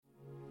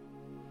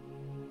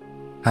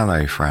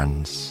Hello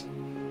friends,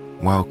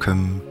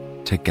 welcome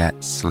to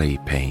Get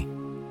Sleepy,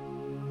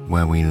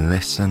 where we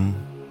listen,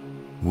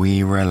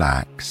 we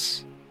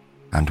relax,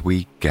 and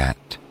we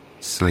get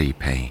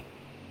sleepy.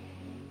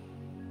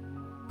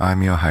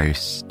 I'm your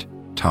host,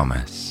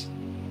 Thomas,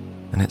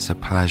 and it's a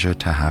pleasure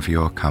to have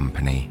your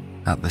company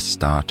at the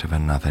start of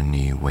another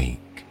new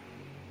week.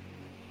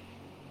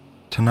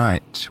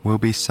 Tonight we'll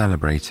be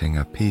celebrating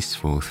a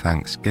peaceful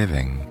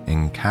Thanksgiving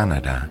in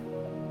Canada,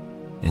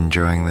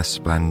 enjoying the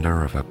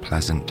splendor of a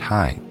pleasant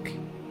hike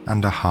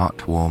and a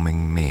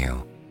heartwarming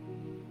meal.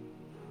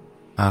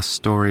 Our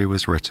story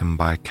was written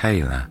by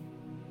Kayla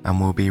and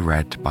will be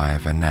read by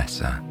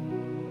Vanessa.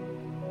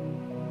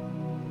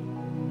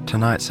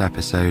 Tonight's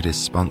episode is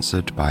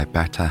sponsored by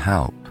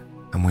BetterHelp,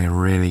 and we're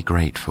really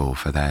grateful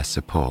for their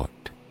support.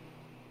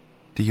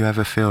 Do you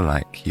ever feel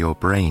like your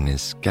brain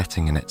is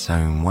getting in its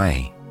own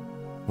way?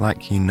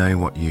 Like you know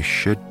what you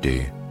should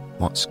do,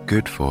 what's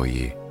good for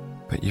you,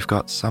 but you've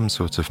got some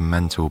sort of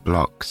mental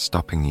block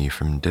stopping you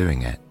from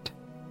doing it?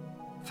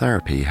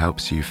 Therapy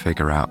helps you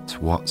figure out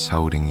what's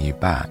holding you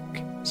back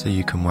so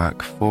you can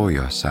work for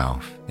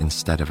yourself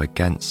instead of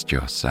against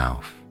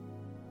yourself.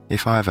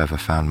 If I've ever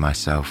found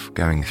myself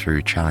going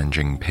through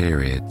challenging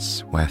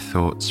periods where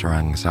thoughts or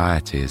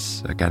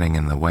anxieties are getting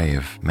in the way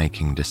of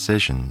making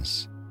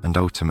decisions and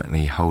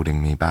ultimately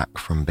holding me back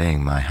from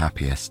being my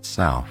happiest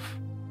self,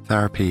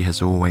 therapy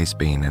has always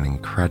been an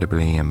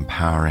incredibly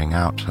empowering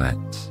outlet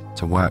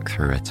to work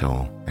through it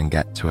all and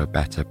get to a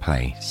better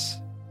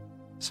place.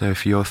 So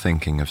if you're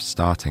thinking of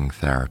starting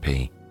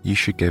therapy, you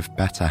should give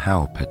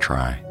BetterHelp a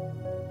try.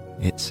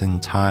 It's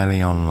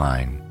entirely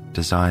online,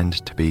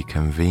 designed to be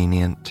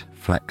convenient,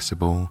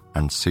 flexible,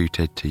 and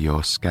suited to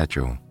your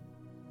schedule.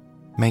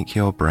 Make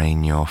your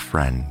brain your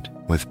friend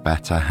with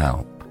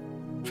BetterHelp.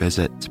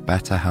 Visit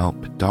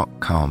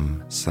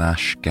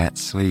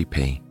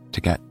betterhelp.com/getsleepy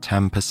to get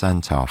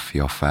 10% off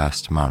your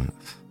first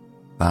month.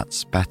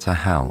 That's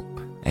BetterHelp,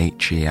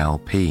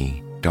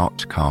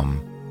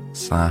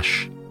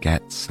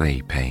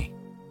 HELP.com/getsleepy.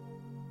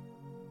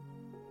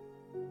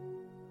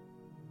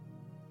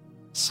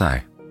 So,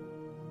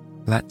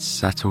 let's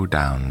settle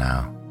down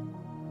now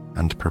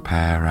and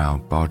prepare our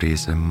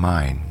bodies and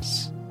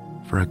minds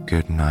for a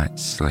good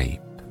night's sleep.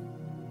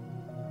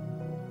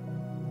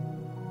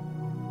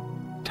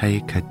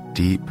 Take a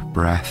deep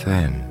breath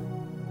in,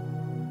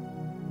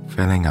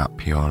 filling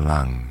up your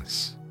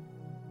lungs.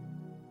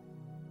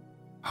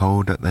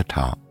 Hold at the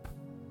top.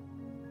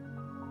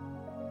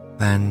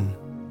 Then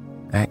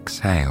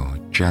exhale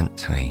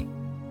gently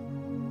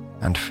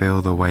and feel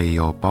the way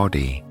your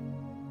body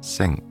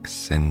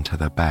sinks into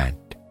the bed.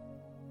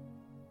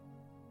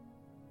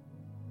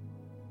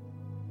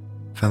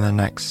 For the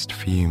next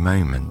few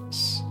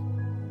moments,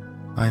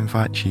 I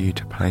invite you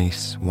to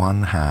place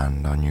one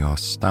hand on your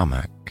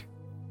stomach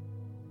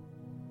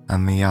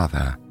and the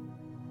other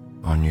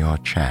on your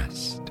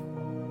chest.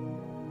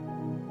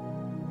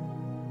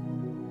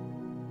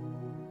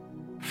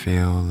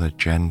 Feel the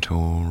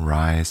gentle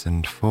rise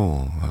and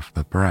fall of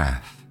the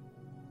breath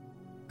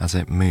as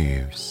it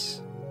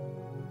moves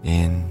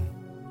in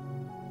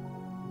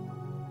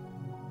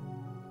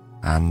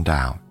and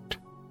out.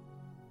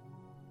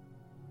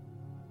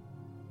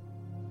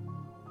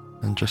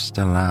 And just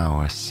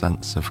allow a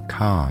sense of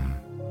calm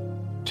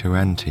to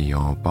enter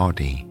your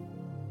body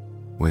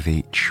with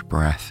each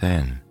breath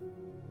in.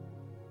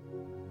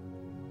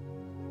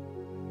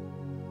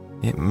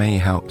 It may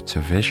help to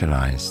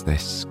visualize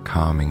this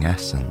calming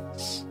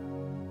essence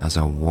as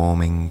a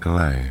warming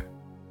glow.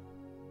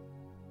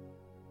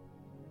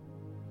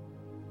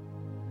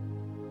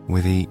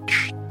 With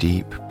each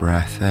deep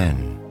breath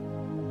in,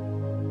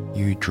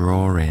 you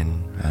draw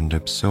in and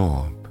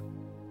absorb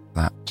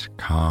that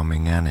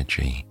calming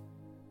energy.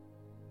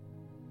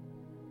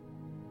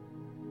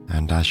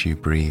 And as you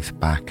breathe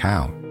back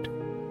out,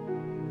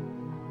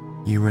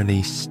 you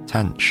release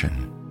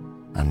tension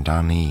and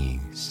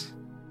unease,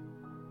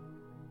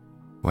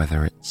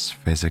 whether it's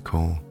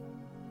physical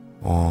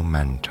or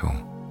mental.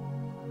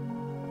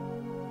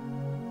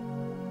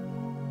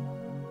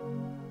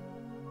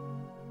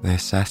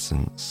 This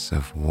essence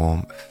of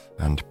warmth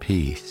and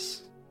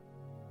peace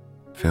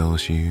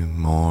fills you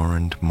more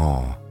and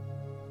more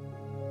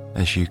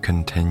as you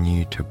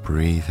continue to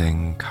breathe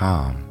in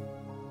calm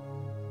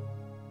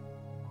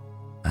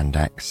and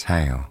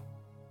exhale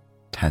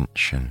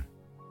tension.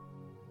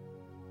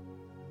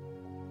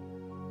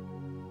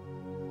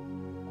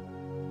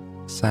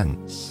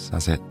 Sense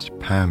as it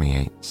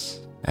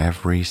permeates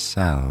every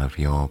cell of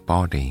your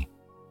body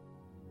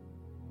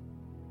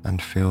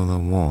and feel the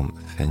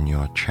warmth in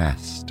your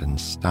chest and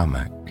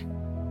stomach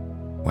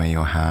where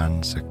your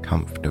hands are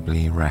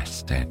comfortably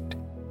rested,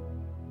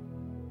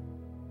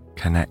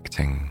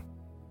 connecting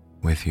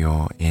with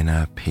your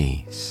inner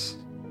peace.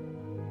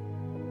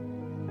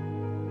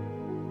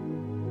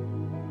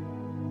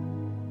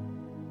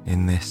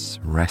 In this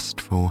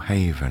restful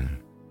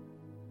haven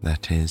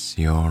that is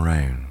your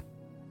own,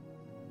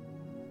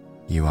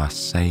 you are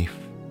safe,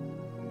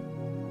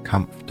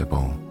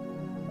 comfortable,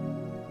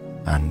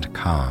 and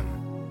calm.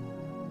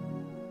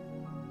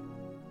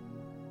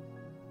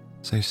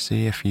 So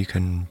see if you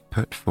can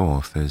put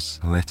forth as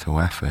little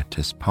effort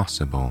as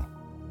possible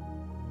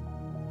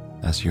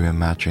as you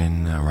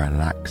imagine a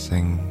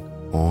relaxing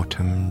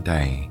autumn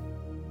day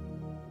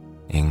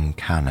in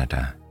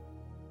Canada.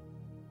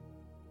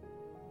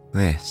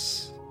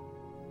 This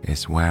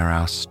is where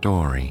our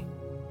story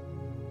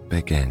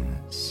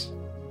begins.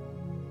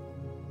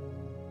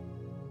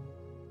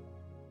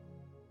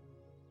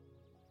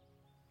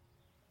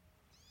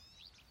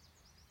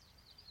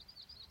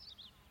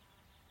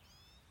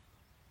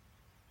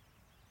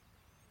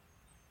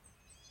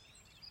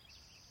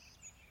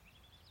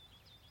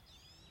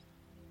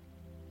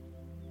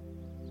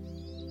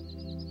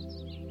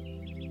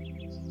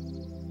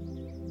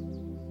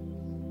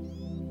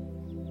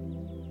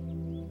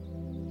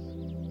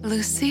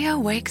 Lucia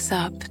wakes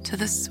up to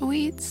the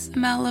sweet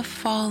smell of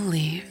fall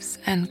leaves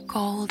and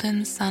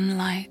golden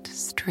sunlight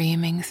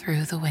streaming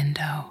through the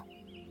window.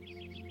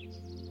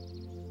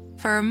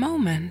 For a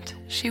moment,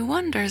 she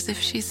wonders if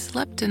she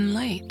slept in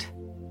late.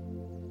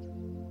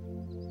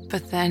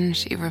 But then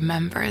she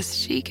remembers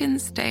she can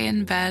stay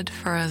in bed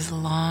for as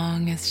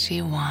long as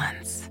she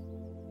wants.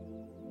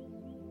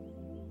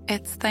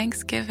 It's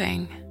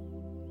Thanksgiving,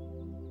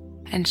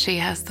 and she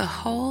has the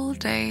whole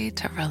day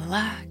to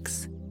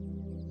relax,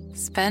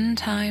 spend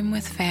time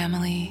with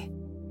family,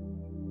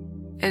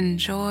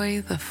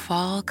 enjoy the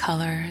fall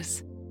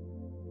colors,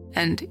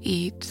 and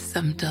eat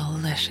some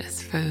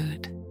delicious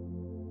food.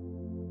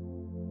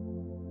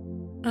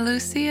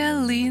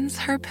 Lucia leans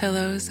her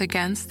pillows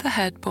against the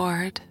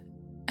headboard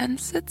and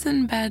sits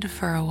in bed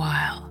for a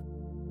while,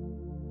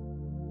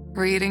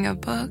 reading a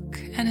book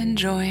and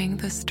enjoying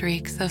the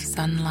streaks of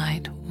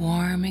sunlight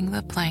warming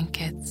the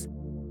blankets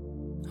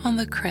on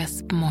the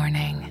crisp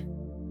morning.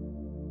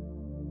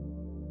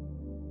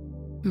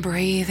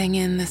 Breathing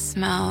in the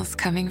smells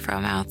coming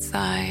from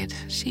outside,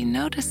 she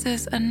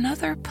notices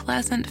another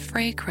pleasant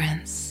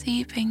fragrance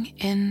seeping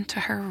into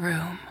her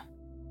room.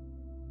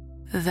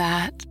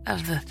 That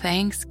of the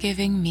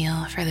Thanksgiving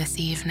meal for this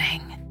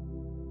evening.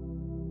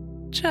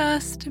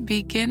 Just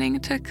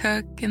beginning to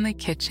cook in the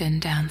kitchen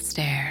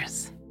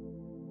downstairs.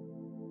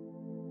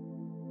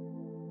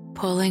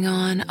 Pulling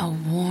on a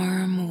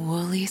warm,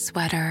 woolly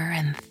sweater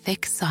and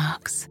thick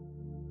socks,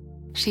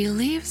 she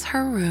leaves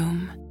her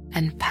room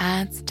and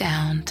pads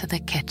down to the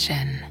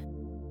kitchen.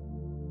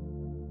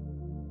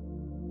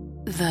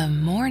 The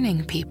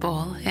morning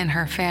people in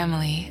her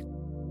family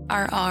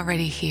are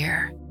already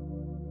here,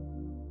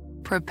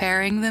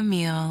 preparing the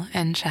meal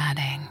and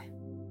chatting.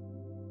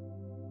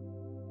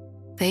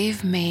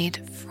 They've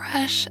made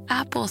fresh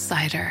apple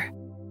cider,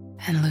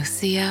 and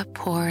Lucia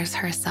pours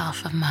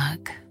herself a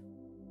mug.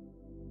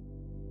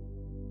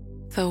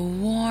 The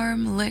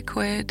warm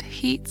liquid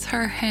heats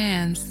her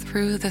hands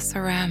through the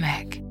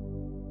ceramic.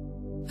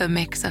 The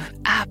mix of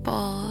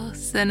apple,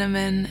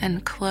 cinnamon,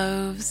 and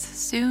cloves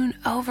soon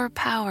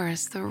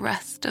overpowers the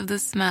rest of the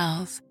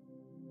smells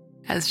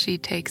as she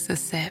takes a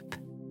sip.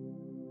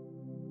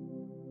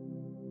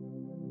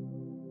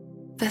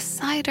 The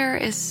cider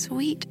is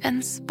sweet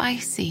and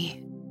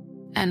spicy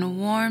and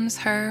warms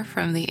her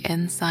from the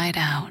inside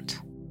out.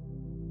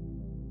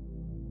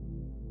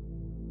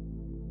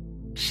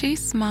 She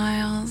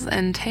smiles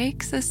and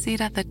takes a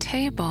seat at the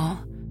table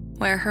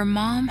where her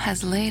mom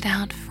has laid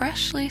out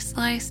freshly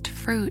sliced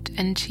fruit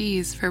and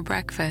cheese for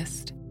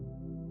breakfast.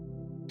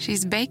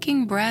 She's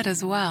baking bread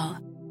as well,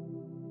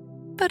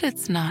 but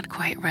it's not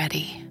quite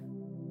ready.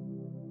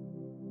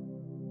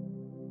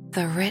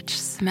 The rich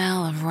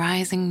smell of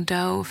rising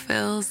dough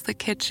fills the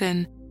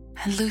kitchen,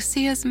 and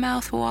Lucia's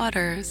mouth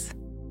waters.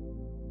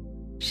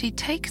 She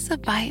takes a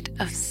bite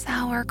of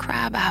sour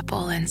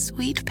crabapple and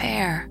sweet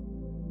pear,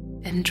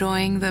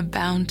 enjoying the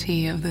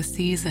bounty of the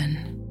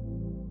season.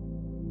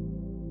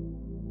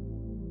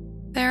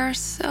 There are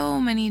so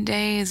many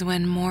days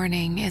when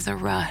morning is a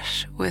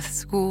rush with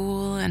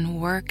school and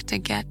work to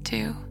get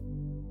to.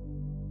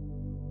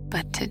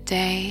 But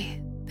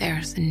today,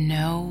 there's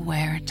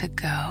nowhere to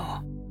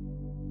go.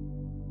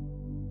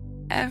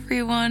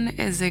 Everyone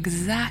is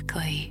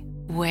exactly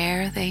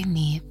where they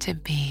need to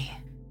be.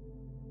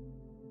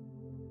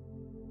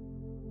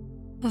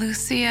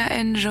 Lucia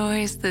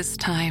enjoys this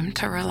time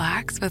to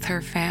relax with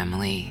her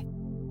family,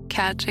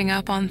 catching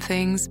up on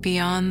things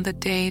beyond the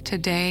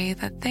day-to-day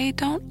that they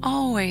don't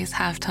always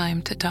have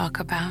time to talk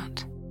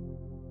about.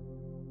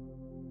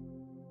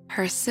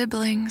 Her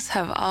siblings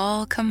have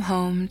all come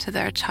home to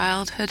their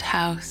childhood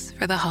house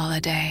for the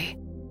holiday,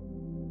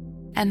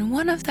 and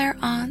one of their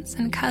aunts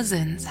and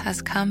cousins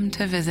has come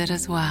to visit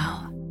as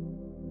well.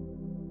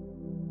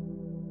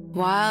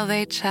 While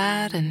they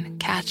chat and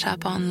catch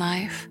up on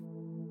life,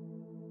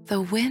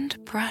 the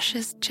wind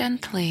brushes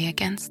gently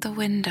against the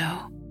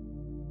window,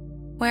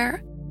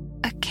 where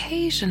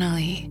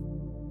occasionally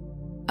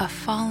a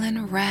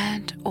fallen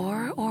red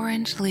or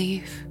orange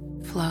leaf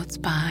floats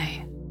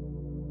by.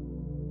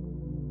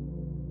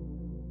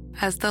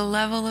 As the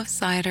level of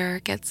cider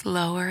gets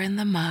lower in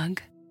the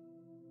mug,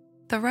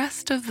 the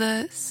rest of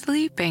the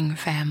sleeping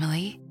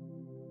family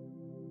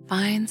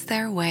finds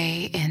their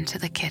way into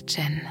the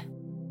kitchen.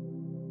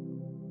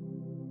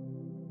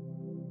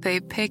 They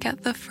pick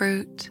at the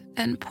fruit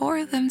and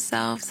pour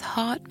themselves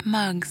hot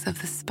mugs of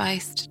the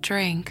spiced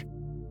drink,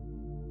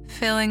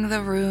 filling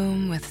the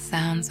room with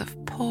sounds of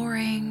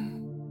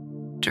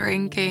pouring,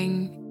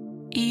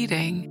 drinking,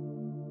 eating,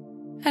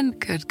 and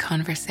good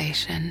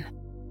conversation.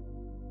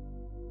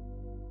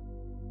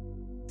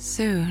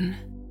 Soon,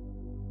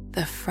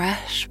 the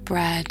fresh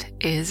bread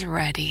is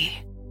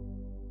ready.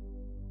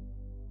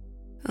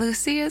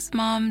 Lucia's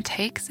mom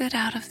takes it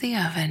out of the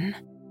oven,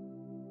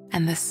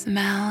 and the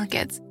smell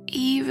gets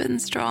even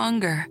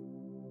stronger,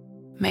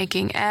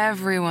 making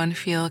everyone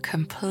feel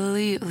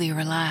completely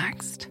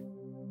relaxed.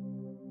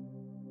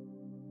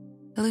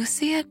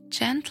 Lucia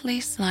gently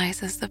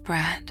slices the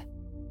bread,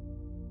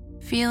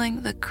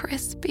 feeling the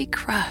crispy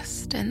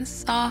crust and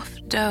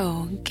soft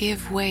dough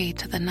give way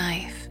to the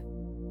knife.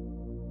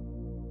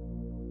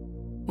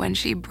 When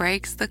she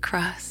breaks the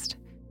crust,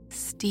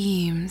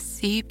 steam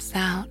seeps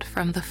out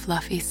from the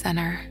fluffy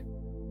center.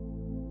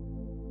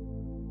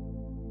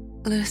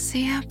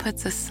 Lucia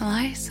puts a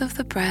slice of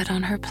the bread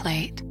on her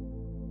plate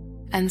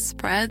and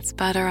spreads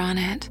butter on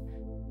it,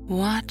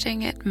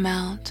 watching it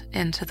melt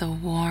into the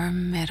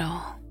warm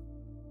middle.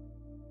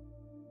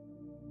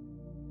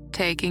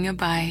 Taking a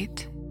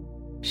bite,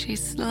 she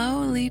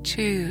slowly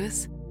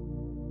chews,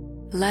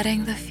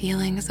 letting the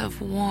feelings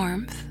of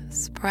warmth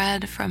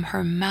spread from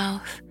her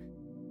mouth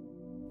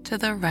to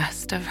the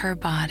rest of her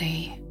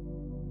body.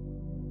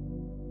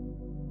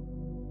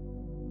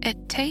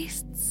 It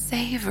tastes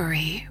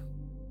savory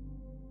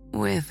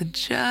with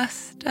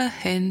just a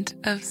hint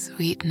of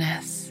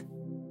sweetness.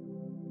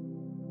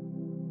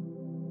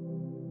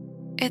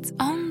 It's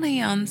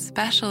only on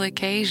special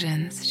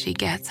occasions she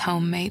gets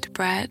homemade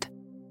bread,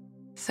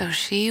 so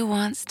she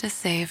wants to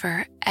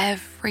savor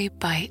every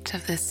bite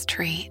of this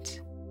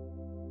treat.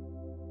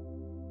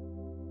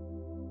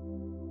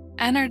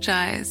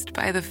 Energized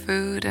by the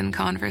food and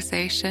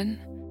conversation,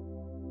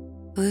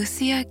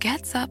 Lucia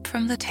gets up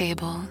from the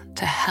table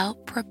to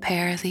help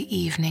prepare the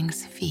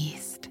evening's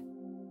feast.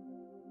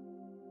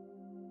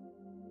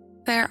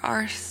 There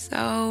are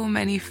so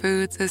many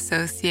foods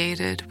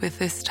associated with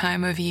this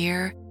time of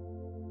year,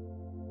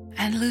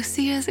 and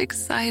Lucia's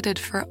excited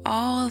for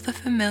all the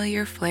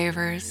familiar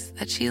flavors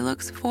that she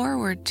looks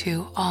forward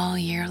to all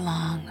year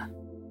long.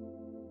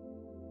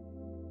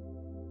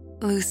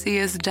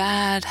 Lucia's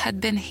dad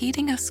had been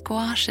heating a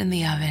squash in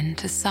the oven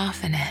to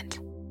soften it.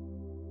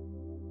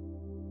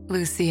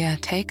 Lucia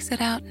takes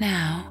it out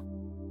now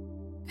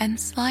and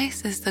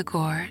slices the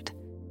gourd,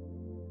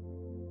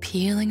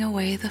 peeling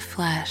away the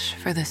flesh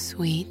for the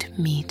sweet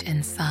meat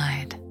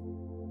inside.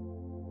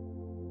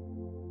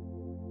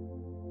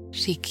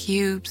 She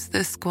cubes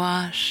the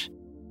squash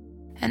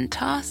and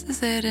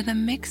tosses it in a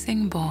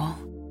mixing bowl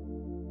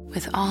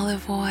with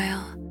olive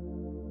oil,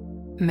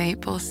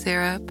 maple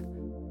syrup,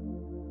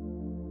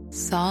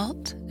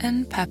 salt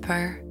and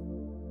pepper,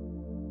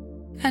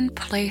 and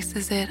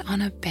places it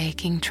on a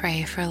baking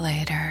tray for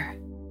later.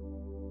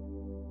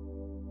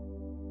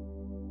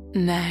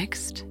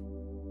 Next,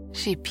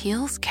 she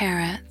peels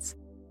carrots,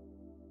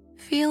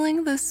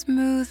 feeling the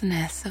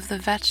smoothness of the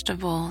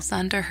vegetables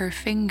under her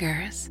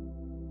fingers,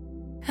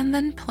 and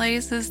then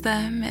places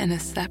them in a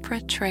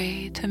separate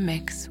tray to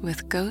mix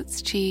with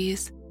goat's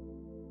cheese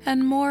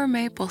and more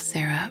maple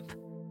syrup,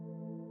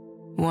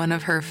 one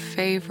of her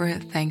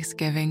favorite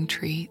Thanksgiving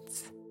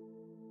treats.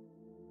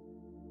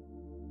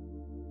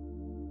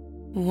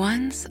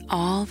 Once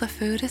all the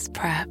food is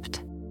prepped,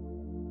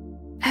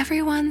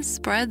 everyone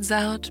spreads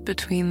out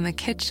between the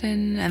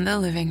kitchen and the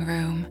living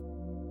room,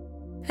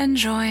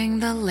 enjoying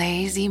the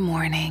lazy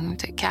morning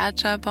to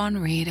catch up on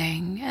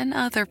reading and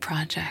other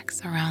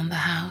projects around the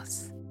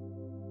house.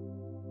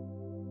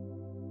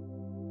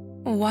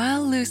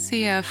 While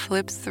Lucia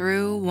flips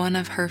through one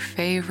of her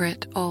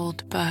favorite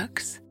old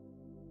books,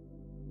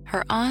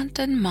 her aunt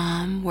and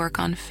mom work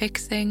on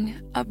fixing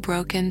a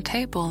broken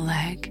table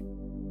leg,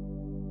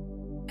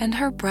 and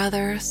her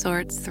brother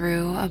sorts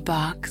through a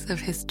box of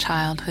his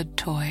childhood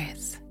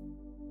toys.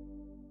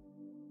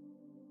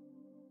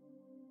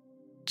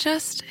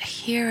 Just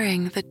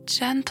hearing the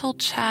gentle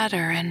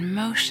chatter and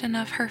motion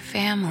of her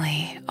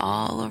family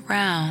all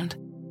around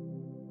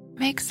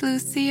makes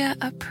Lucia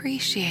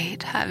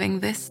appreciate having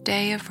this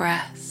day of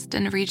rest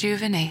and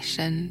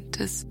rejuvenation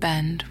to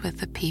spend with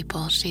the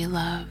people she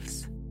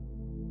loves.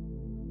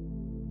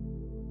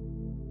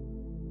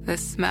 The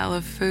smell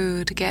of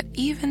food gets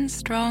even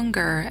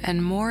stronger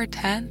and more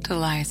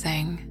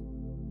tantalizing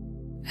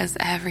as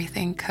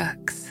everything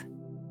cooks.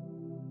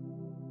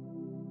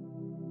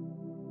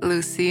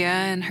 Lucia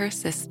and her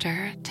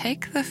sister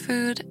take the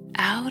food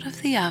out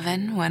of the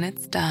oven when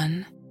it's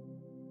done,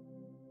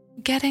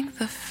 getting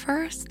the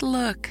first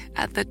look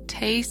at the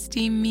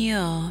tasty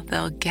meal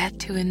they'll get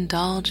to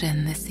indulge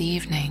in this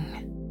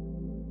evening.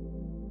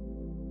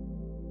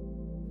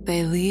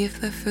 They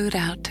leave the food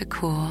out to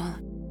cool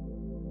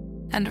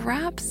and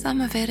wrap some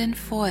of it in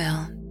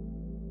foil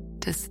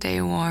to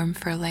stay warm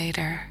for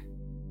later.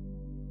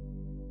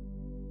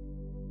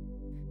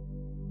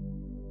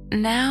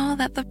 Now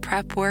that the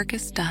prep work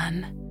is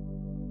done,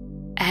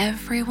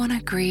 everyone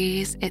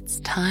agrees it's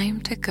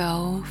time to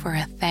go for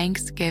a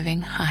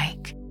Thanksgiving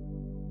hike,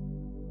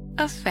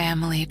 a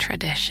family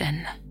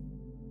tradition.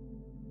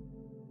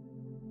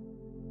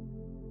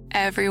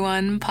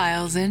 Everyone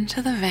piles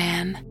into the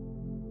van,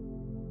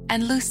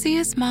 and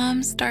Lucia's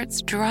mom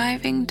starts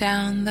driving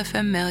down the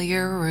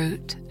familiar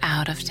route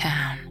out of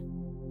town.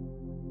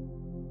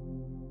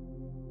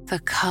 The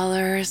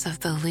colors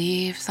of the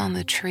leaves on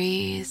the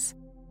trees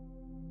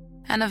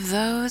and of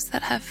those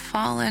that have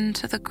fallen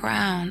to the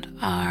ground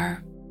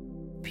are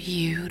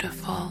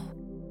beautiful.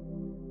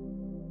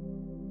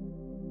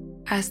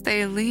 As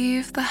they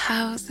leave the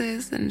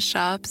houses and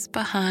shops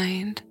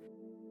behind,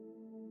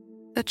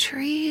 the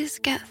trees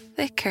get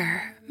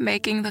thicker,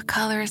 making the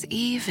colors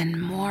even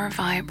more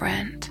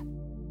vibrant.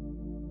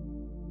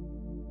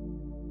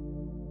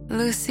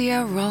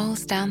 Lucia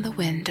rolls down the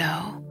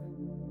window,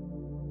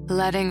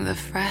 letting the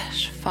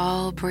fresh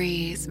fall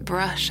breeze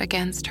brush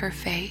against her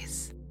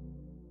face,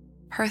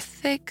 her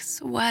thick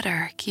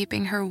sweater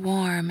keeping her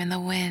warm in the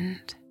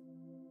wind.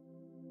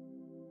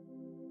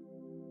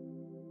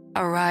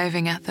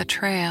 Arriving at the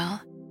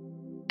trail,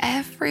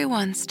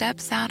 everyone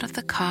steps out of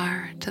the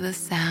car to the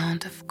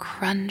sound of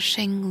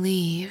crunching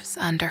leaves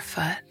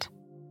underfoot.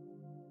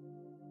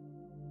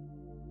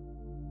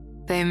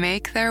 They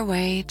make their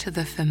way to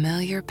the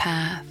familiar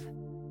path,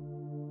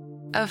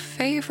 a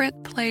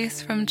favorite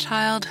place from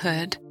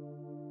childhood,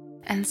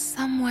 and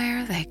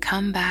somewhere they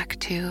come back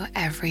to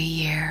every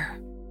year.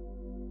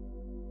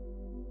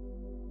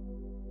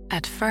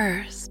 At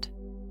first,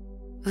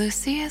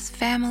 Lucia's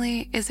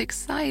family is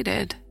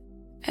excited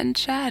and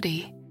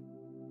chatty.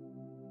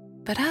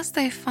 But as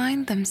they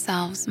find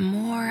themselves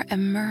more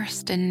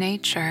immersed in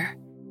nature,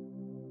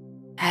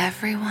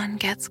 everyone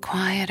gets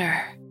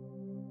quieter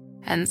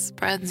and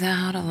spreads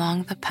out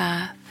along the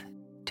path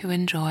to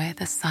enjoy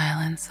the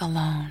silence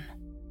alone.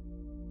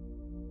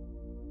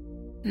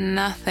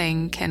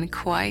 Nothing can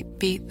quite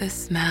beat the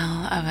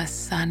smell of a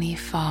sunny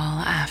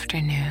fall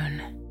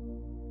afternoon.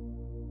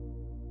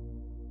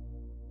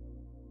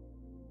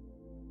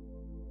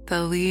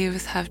 The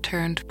leaves have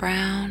turned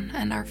brown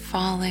and are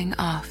falling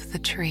off the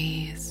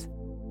trees.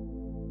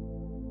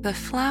 The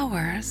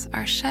flowers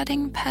are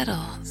shedding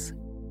petals,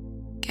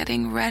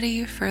 getting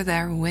ready for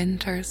their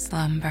winter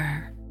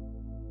slumber.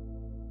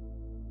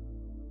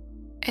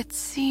 It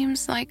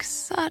seems like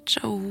such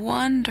a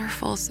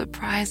wonderful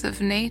surprise of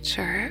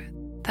nature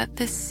that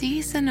this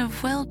season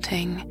of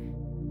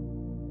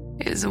wilting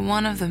is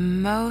one of the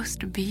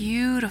most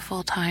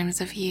beautiful times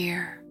of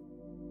year.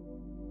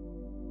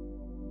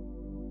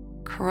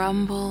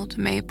 Crumbled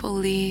maple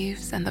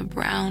leaves and the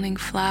browning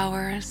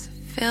flowers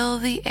fill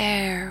the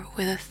air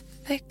with a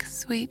thick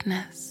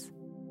sweetness.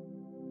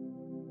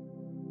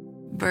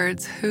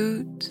 Birds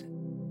hoot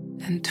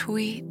and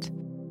tweet,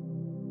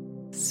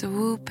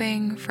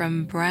 swooping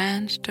from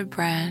branch to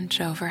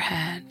branch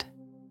overhead.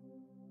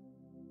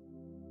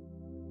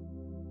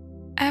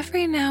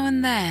 Every now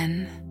and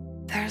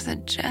then, there's a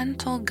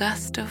gentle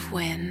gust of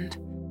wind,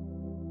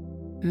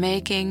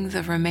 making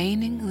the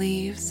remaining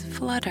leaves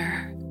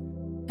flutter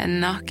and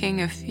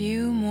knocking a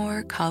few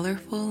more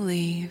colorful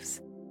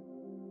leaves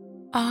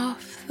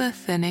off the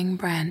thinning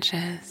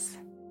branches.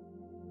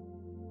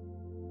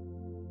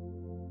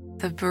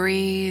 The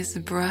breeze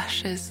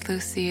brushes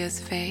Lucia's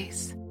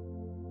face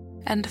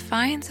and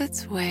finds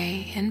its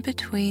way in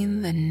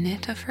between the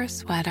knit of her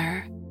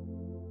sweater,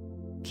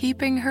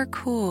 keeping her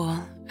cool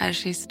as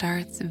she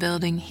starts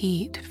building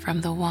heat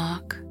from the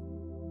walk.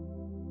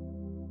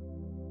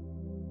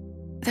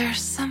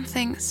 There's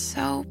something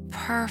so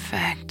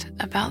perfect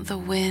about the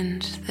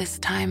wind this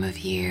time of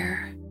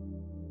year,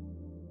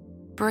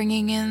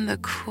 bringing in the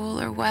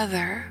cooler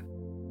weather,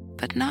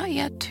 but not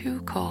yet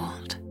too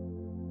cold.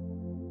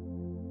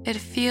 It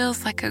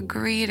feels like a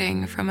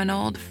greeting from an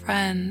old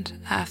friend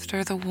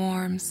after the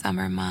warm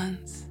summer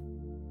months.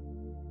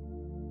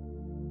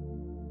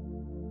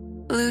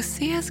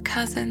 Lucia's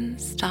cousin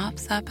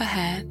stops up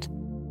ahead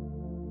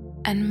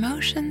and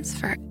motions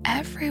for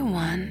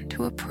everyone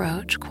to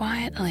approach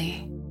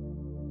quietly.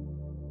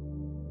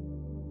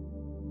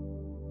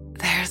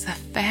 There's a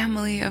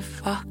family of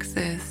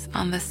foxes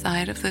on the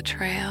side of the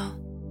trail,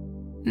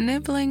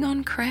 nibbling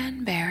on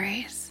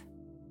cranberries.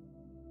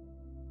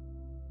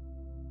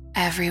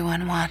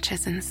 Everyone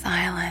watches in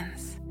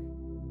silence,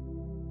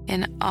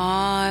 in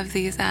awe of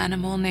these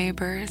animal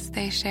neighbors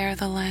they share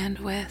the land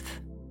with.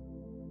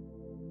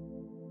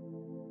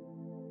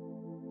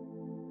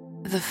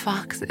 The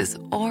fox's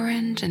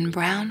orange and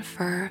brown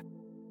fur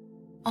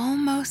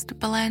almost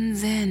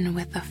blends in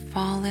with the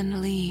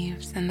fallen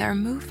leaves, and their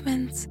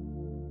movements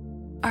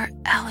are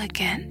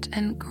elegant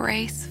and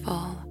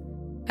graceful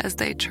as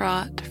they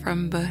trot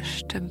from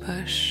bush to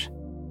bush.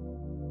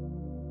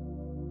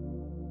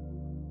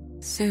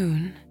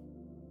 Soon,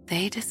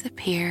 they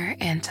disappear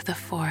into the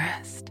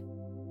forest,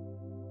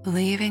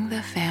 leaving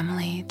the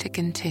family to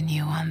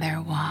continue on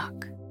their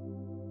walk.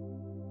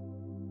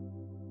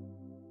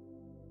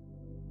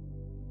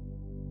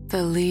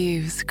 The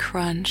leaves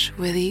crunch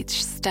with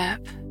each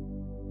step,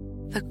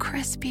 the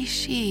crispy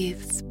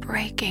sheaths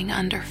breaking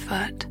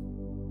underfoot,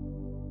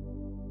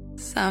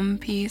 some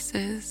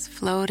pieces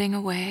floating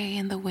away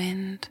in the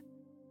wind,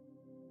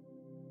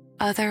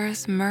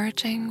 others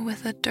merging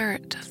with the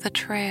dirt of the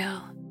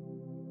trail,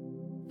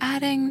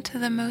 adding to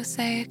the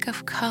mosaic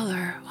of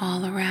color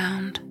all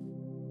around.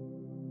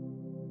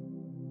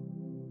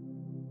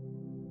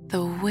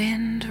 The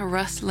wind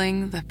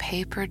rustling the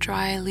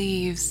paper-dry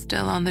leaves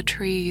still on the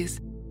trees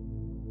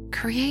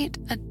create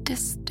a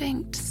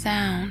distinct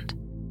sound,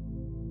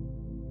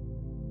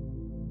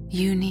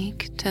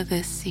 unique to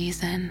this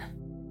season.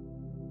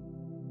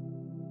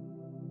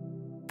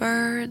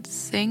 Birds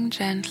sing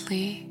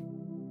gently,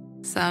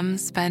 some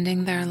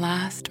spending their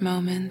last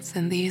moments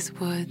in these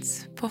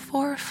woods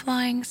before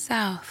flying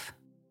south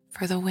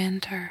for the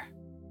winter.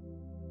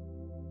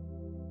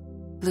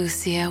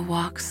 Lucia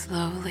walks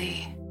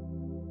slowly,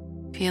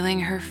 feeling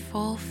her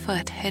full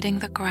foot hitting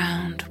the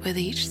ground with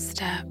each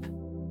step.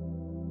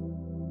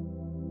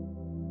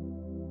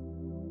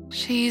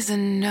 She's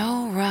in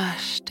no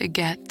rush to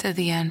get to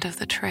the end of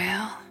the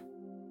trail.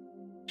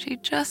 She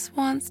just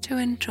wants to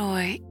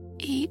enjoy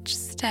each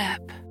step,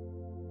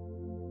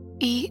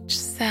 each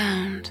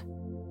sound,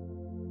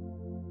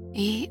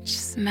 each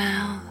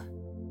smell,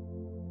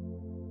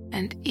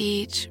 and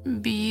each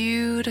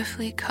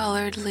beautifully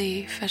colored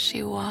leaf as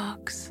she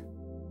walks.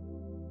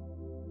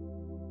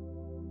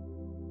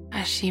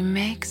 As she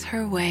makes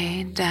her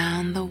way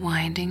down the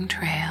winding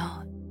trail,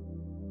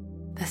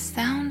 the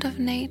sound of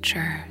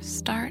nature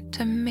start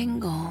to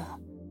mingle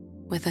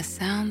with the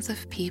sounds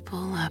of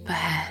people up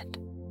ahead,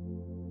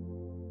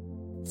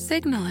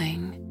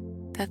 signaling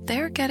that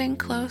they're getting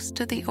close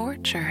to the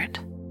orchard,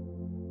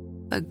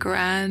 the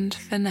grand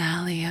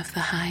finale of the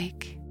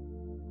hike.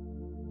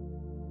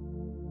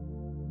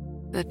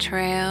 The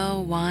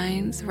trail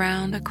winds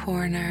round a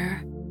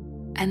corner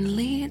and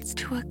leads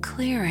to a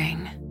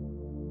clearing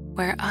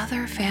where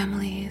other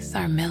families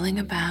are milling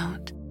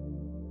about,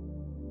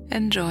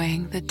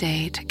 enjoying the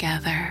day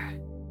together.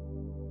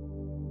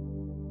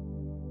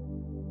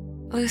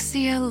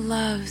 Lucia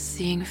loves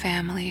seeing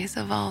families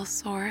of all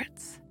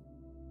sorts,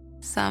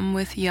 some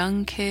with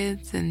young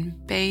kids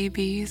and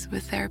babies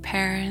with their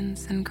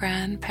parents and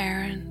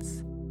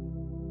grandparents,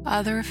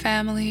 other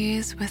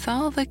families with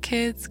all the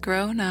kids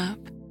grown up,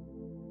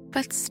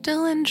 but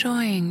still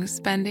enjoying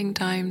spending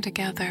time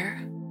together.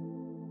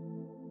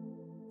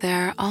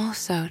 There are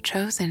also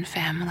chosen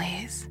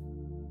families,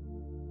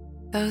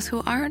 those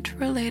who aren't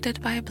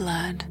related by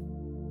blood,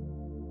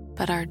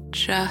 but are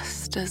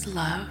just as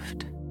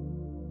loved.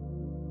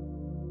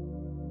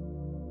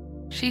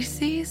 She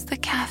sees the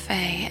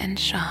cafe and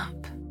shop,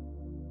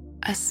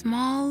 a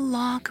small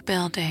log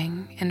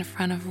building in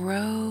front of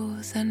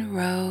rows and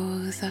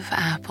rows of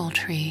apple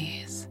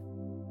trees.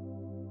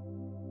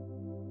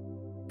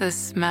 The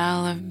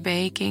smell of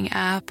baking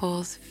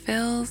apples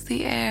fills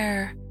the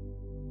air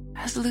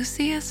as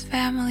Lucia's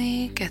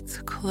family gets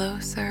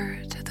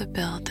closer to the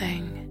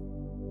building.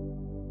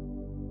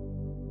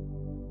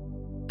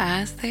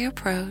 As they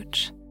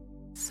approach,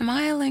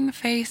 smiling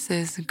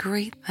faces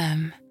greet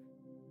them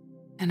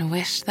and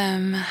wish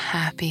them a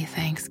happy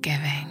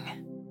Thanksgiving.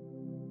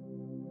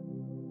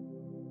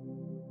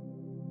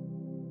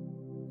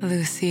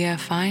 Lucia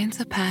finds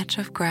a patch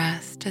of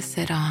grass to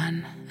sit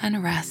on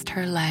and rest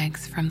her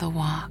legs from the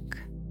walk.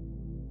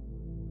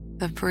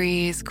 The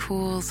breeze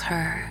cools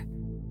her,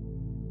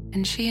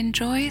 and she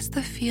enjoys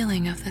the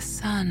feeling of the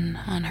sun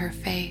on her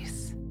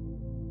face.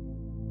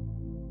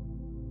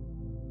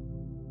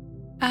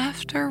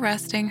 After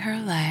resting her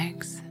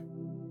legs,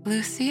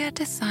 Lucia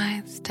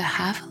decides to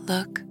have a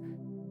look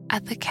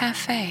at the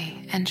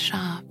cafe and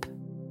shop.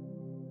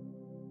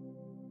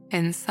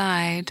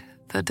 Inside,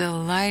 the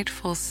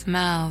delightful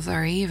smells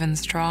are even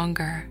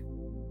stronger.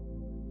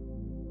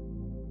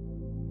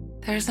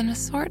 There's an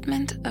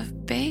assortment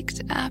of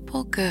baked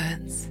apple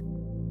goods,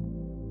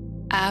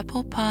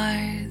 apple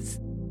pies,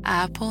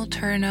 apple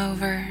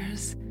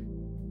turnovers,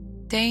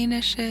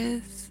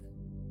 danishes,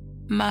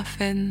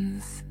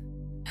 muffins,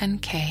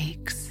 and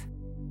cakes.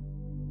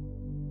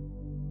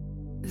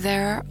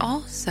 There are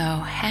also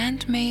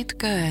handmade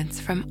goods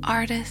from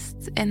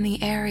artists in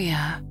the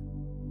area,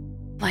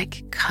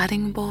 like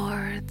cutting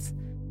boards,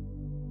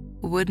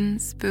 wooden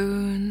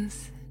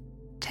spoons,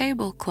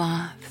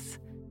 tablecloths,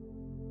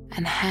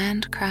 and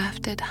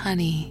handcrafted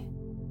honey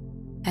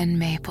and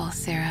maple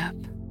syrup.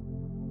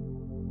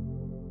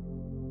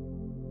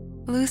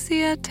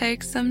 Lucia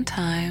takes some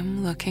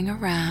time looking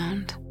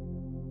around,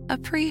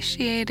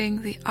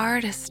 appreciating the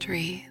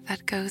artistry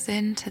that goes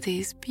into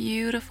these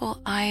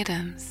beautiful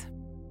items,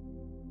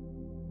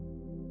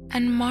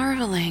 and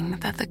marveling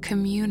that the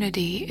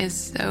community is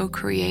so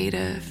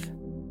creative.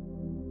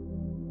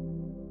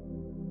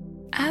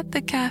 At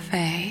the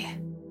cafe,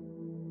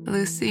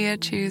 Lucia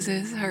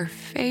chooses her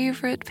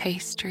favorite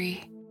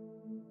pastry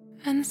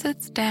and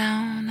sits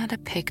down at a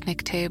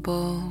picnic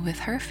table with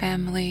her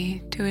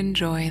family to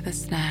enjoy the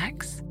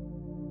snacks,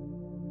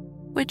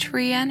 which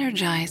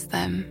re-energize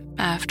them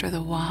after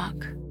the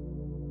walk.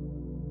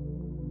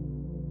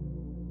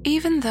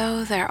 Even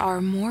though there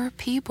are more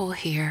people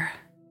here,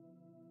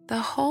 the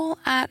whole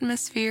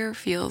atmosphere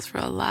feels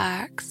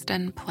relaxed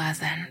and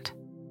pleasant.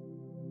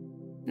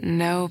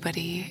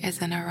 Nobody is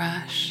in a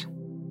rush.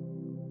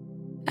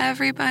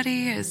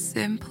 Everybody is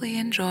simply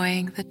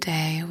enjoying the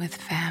day with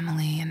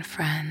family and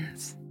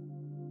friends.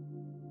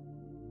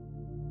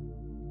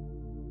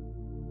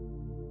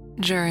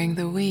 During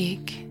the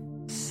week,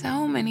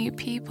 so many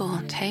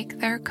people take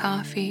their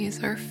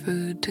coffees or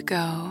food to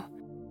go,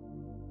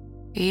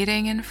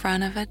 eating in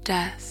front of a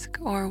desk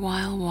or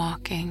while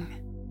walking.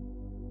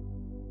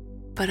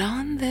 But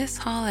on this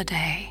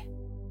holiday,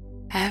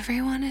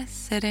 everyone is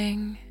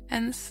sitting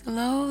and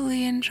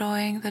slowly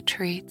enjoying the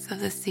treats of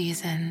the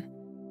season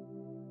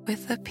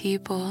with the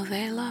people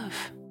they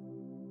love.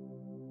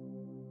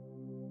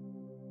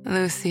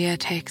 Lucia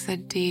takes a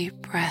deep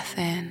breath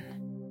in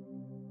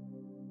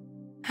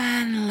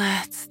and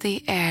lets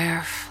the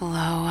air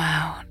flow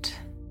out,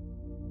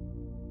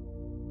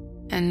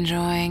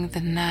 enjoying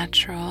the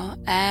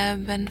natural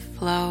ebb and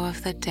flow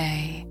of the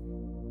day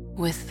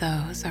with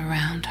those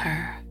around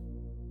her.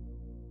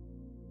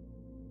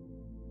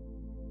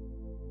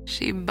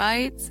 She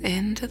bites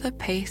into the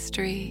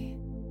pastry,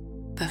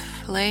 the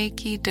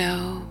flaky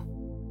dough,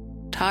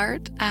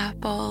 tart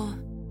apple,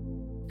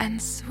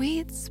 and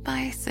sweet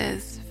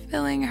spices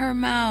filling her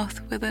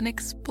mouth with an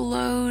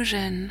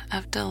explosion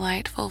of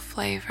delightful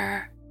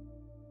flavor.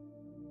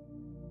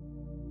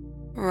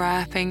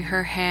 Wrapping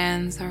her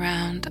hands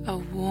around a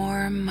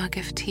warm mug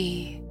of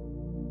tea,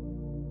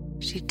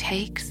 she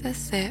takes a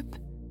sip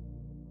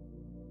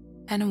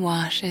and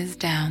washes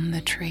down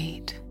the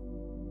treat.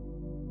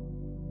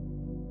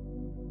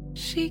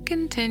 She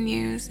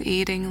continues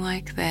eating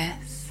like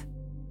this,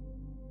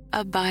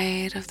 a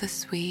bite of the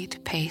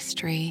sweet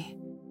pastry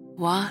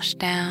washed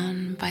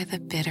down by the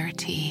bitter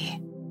tea.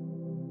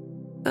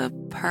 The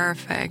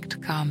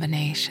perfect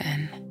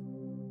combination.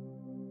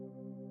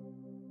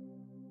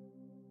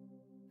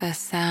 The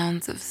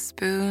sounds of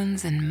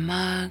spoons and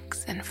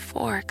mugs and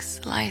forks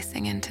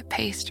slicing into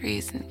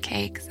pastries and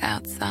cakes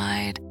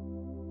outside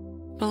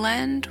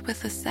blend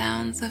with the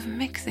sounds of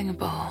mixing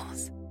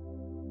bowls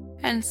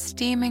and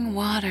steaming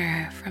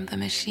water from the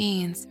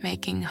machines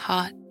making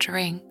hot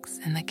drinks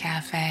in the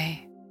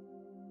cafe.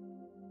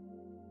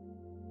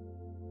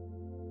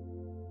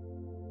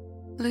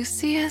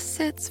 Lucia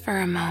sits for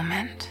a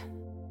moment,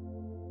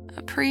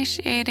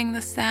 appreciating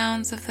the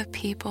sounds of the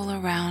people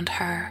around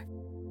her,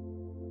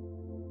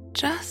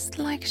 just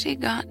like she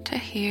got to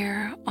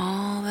hear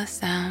all the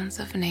sounds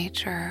of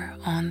nature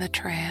on the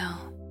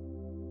trail.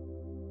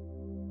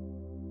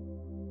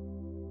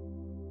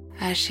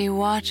 As she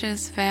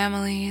watches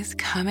families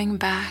coming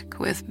back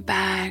with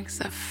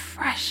bags of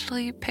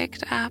freshly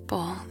picked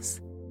apples,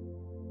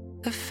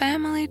 the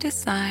family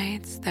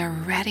decides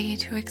they're ready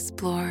to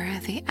explore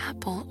the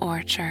apple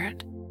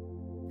orchard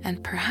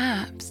and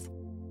perhaps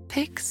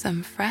pick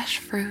some fresh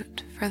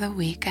fruit for the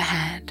week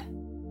ahead.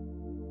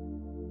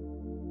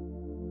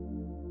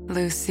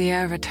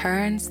 Lucia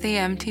returns the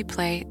empty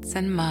plates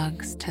and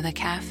mugs to the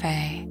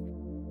cafe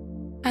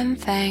and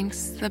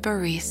thanks the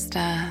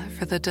barista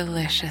for the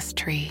delicious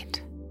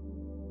treat.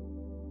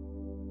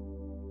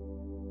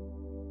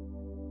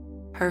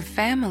 Her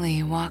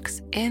family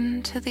walks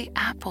into the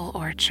apple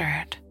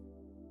orchard,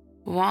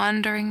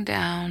 wandering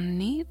down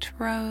neat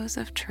rows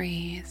of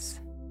trees.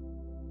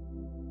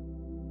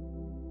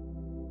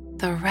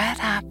 The red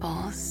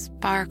apples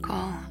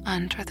sparkle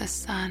under the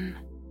sun,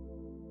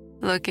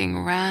 looking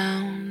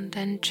round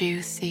and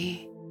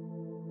juicy,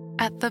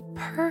 at the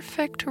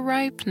perfect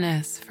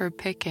ripeness for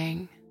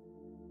picking.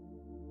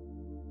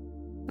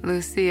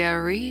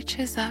 Lucia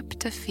reaches up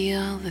to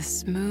feel the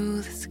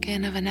smooth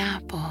skin of an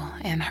apple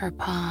in her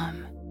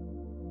palm,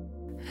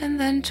 and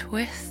then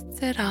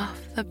twists it off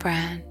the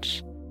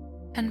branch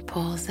and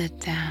pulls it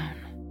down.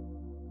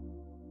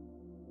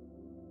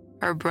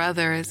 Her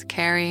brother is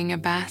carrying a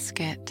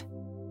basket,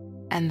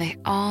 and they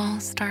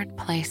all start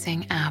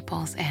placing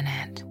apples in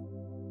it.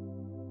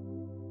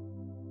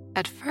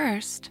 At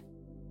first,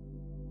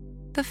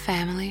 the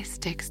family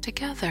sticks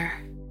together,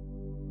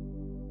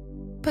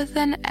 but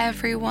then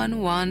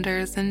everyone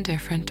wanders in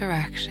different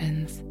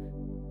directions,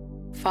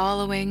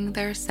 following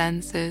their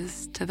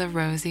senses to the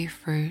rosy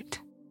fruit,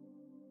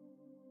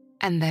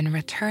 and then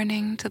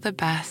returning to the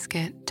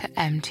basket to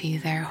empty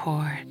their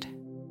hoard.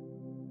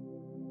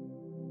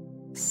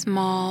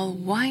 Small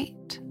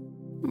white,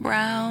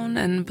 brown,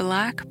 and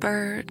black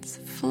birds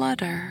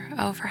flutter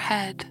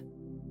overhead,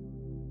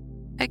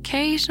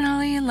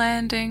 occasionally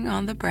landing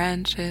on the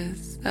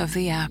branches of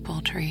the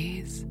apple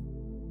trees.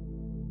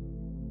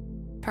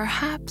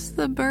 Perhaps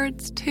the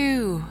birds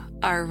too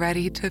are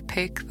ready to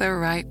pick the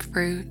ripe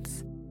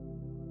fruits,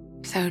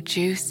 so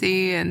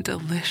juicy and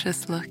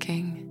delicious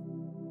looking.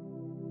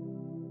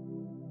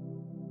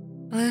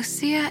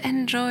 Lucia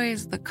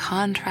enjoys the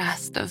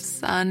contrast of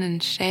sun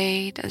and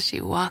shade as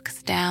she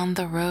walks down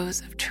the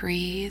rows of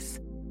trees,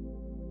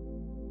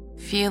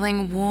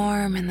 feeling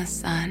warm in the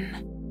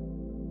sun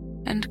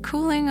and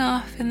cooling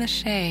off in the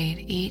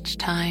shade each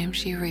time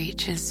she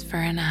reaches for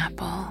an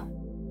apple.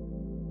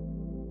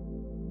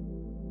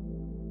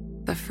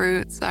 The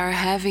fruits are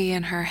heavy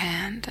in her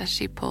hand as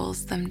she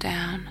pulls them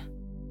down.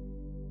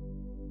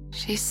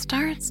 She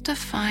starts to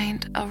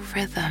find a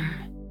rhythm.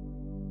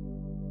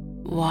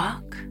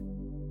 Walk,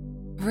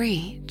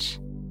 reach,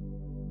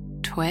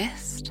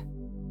 twist,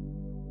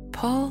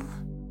 pull,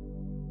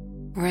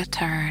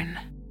 return.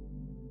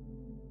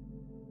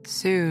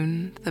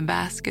 Soon the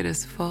basket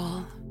is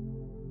full.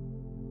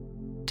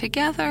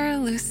 Together,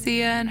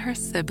 Lucia and her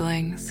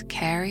siblings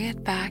carry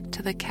it back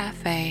to the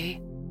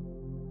cafe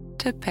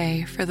to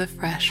pay for the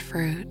fresh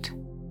fruit.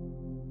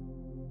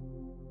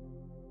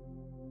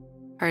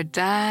 Her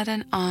dad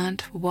and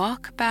aunt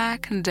walk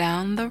back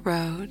down the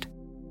road,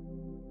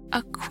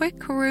 a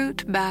quick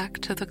route back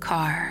to the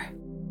car.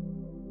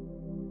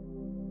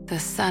 The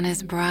sun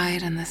is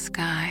bright in the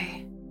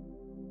sky,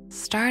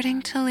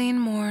 starting to lean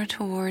more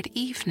toward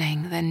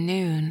evening than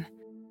noon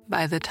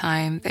by the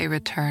time they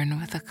return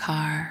with the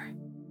car.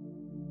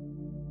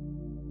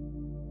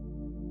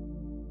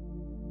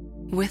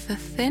 With the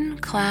thin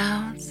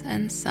clouds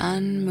and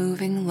sun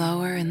moving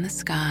lower in the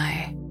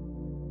sky,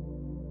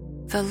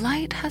 the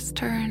light has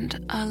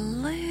turned a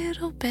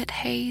little bit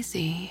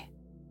hazy,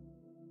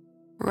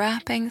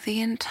 wrapping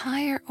the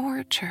entire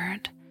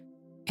orchard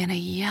in a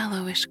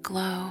yellowish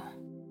glow.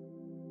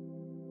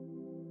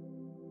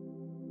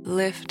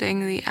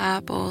 Lifting the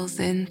apples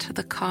into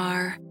the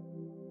car,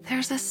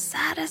 there's a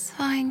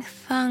satisfying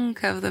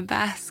thunk of the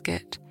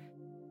basket,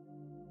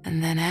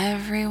 and then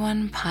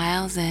everyone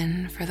piles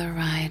in for the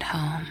ride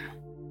home.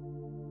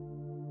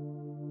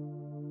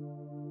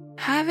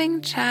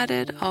 Having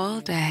chatted all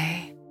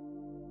day,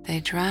 they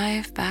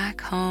drive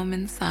back home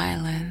in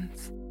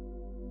silence,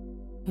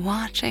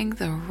 watching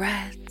the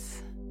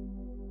reds,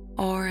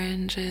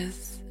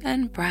 oranges,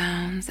 and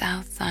browns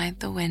outside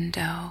the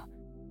window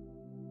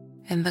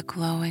in the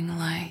glowing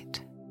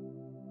light.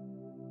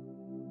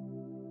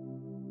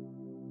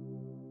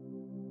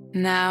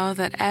 Now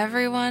that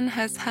everyone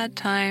has had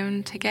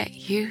time to get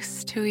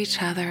used to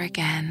each other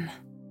again,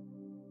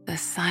 the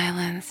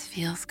silence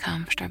feels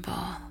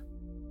comfortable,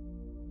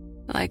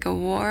 like a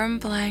warm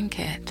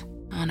blanket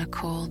on a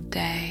cold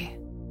day.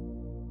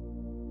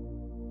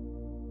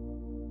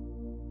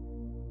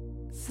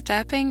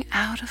 Stepping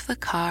out of the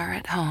car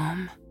at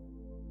home,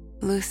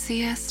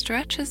 Lucia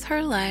stretches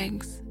her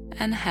legs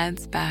and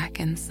heads back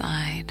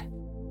inside.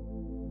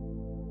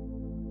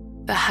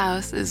 The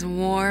house is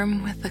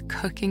warm with the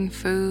cooking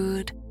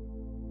food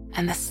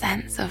and the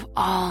sense of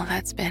all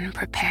that's been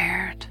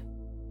prepared.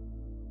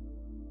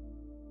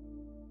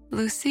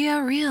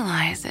 Lucia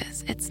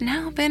realizes it's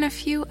now been a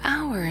few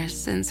hours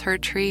since her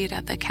treat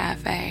at the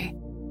cafe,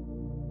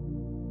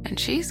 and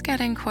she's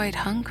getting quite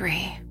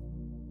hungry,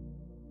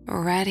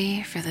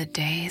 ready for the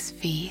day's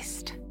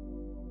feast.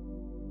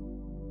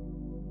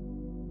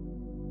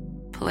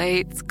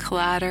 Plates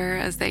clatter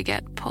as they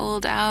get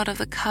pulled out of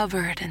the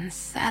cupboard and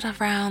set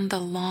around the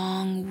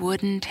long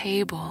wooden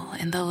table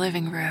in the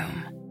living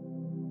room.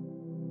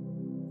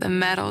 The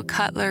metal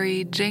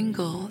cutlery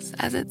jingles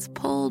as it's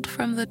pulled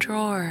from the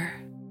drawer.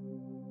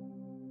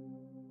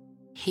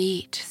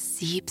 Heat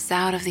seeps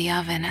out of the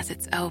oven as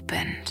it's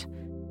opened,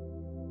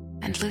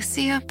 and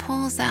Lucia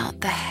pulls out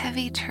the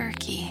heavy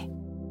turkey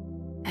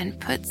and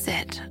puts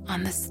it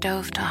on the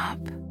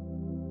stovetop.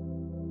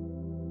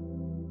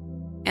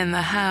 In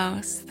the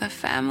house, the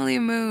family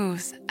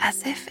moves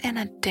as if in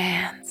a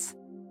dance,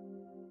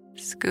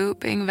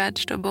 scooping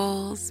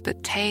vegetables,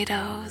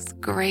 potatoes,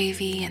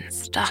 gravy, and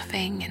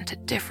stuffing into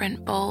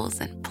different bowls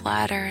and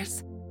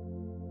platters,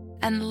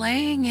 and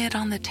laying it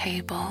on the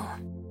table.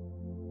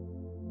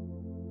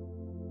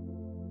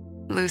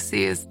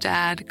 Lucia's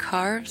dad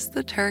carves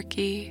the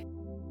turkey,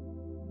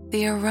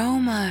 the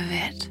aroma of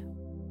it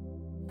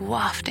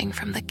wafting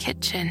from the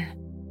kitchen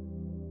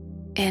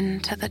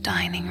into the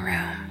dining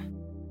room.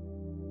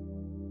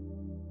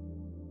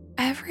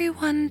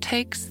 Everyone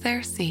takes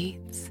their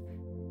seats,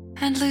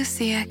 and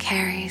Lucia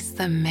carries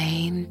the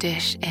main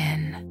dish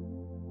in,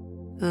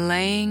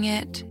 laying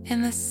it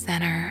in the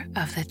center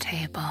of the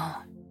table.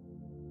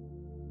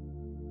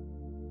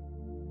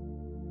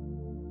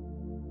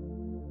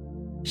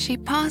 She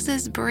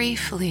pauses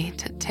briefly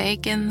to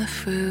take in the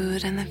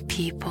food and the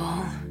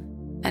people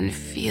and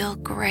feel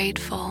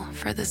grateful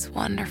for this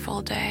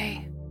wonderful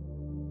day.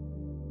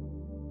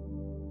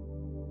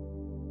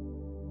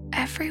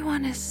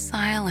 Everyone is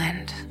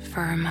silent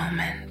for a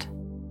moment.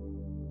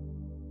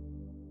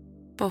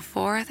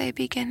 Before they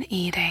begin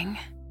eating,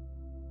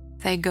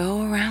 they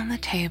go around the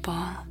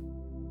table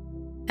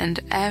and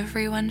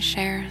everyone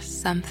shares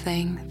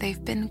something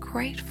they've been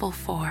grateful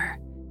for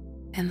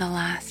in the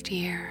last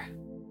year.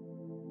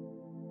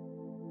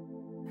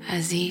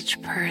 As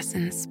each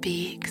person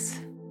speaks,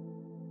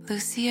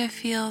 Lucia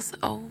feels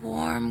a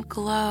warm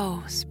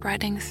glow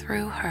spreading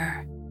through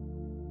her.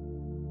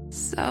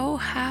 So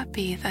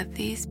happy that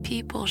these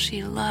people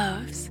she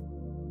loves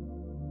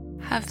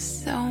have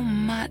so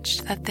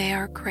much that they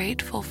are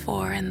grateful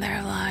for in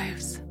their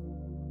lives.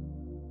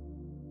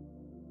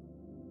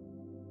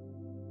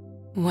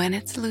 When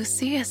it's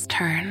Lucia's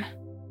turn,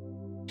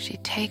 she she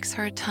takes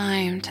her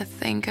time to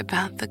think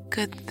about the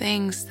good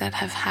things that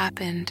have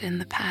happened in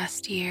the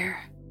past year.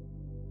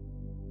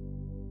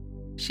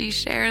 She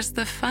shares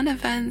the fun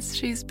events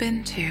she's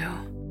been to,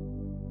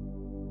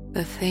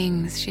 the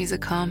things she's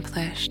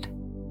accomplished,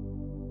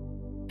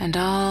 and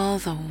all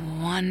the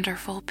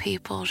wonderful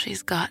people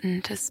she's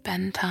gotten to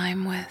spend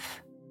time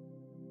with.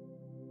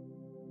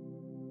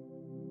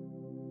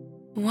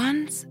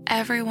 Once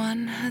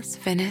everyone has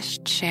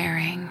finished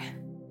sharing,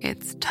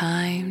 it's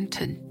time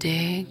to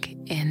dig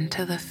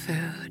into the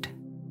food.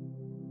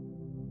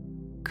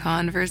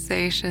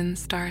 Conversation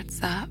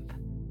starts up,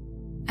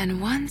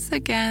 and once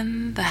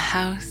again the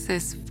house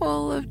is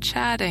full of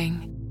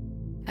chatting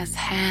as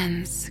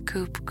hands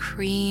scoop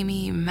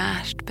creamy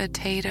mashed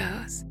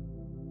potatoes,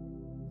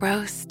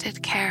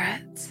 roasted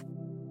carrots,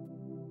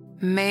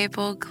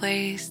 maple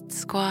glazed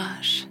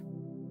squash,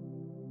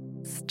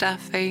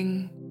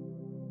 stuffing,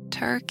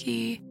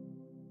 turkey,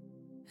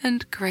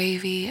 and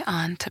gravy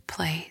onto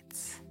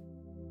plates.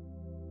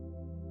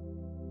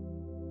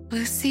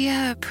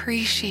 Lucia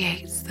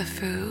appreciates the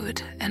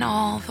food and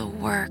all the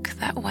work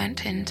that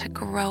went into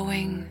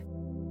growing,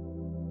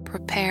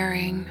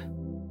 preparing,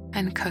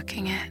 and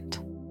cooking it.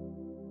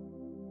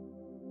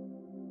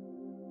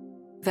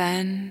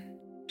 Then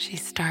she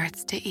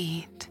starts to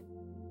eat,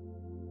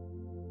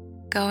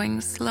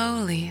 going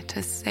slowly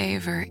to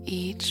savor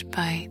each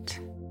bite.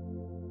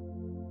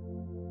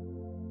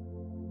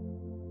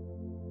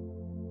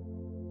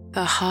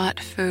 The hot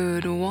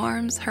food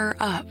warms her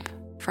up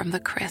from the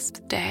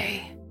crisp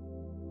day.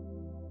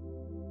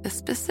 The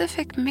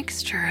specific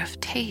mixture of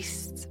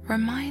tastes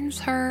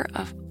reminds her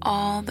of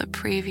all the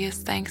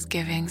previous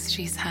Thanksgivings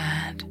she's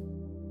had.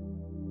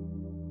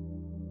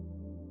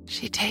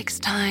 She takes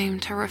time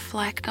to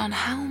reflect on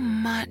how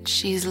much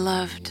she's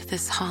loved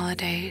this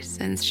holiday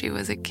since she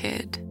was a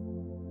kid,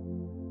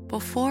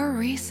 before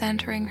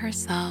recentering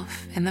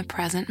herself in the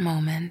present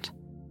moment,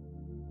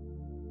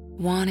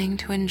 wanting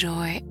to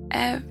enjoy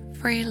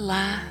every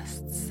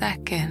last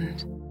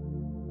second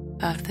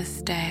of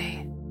this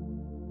day.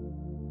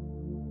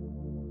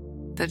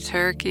 The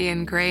turkey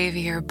and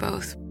gravy are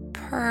both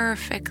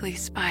perfectly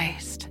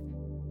spiced,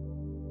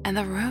 and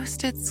the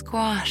roasted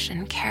squash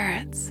and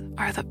carrots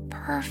are the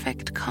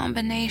perfect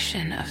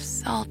combination of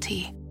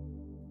salty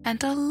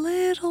and a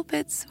little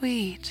bit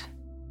sweet.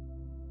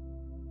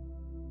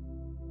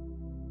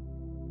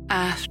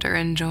 After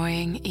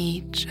enjoying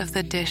each of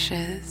the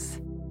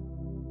dishes,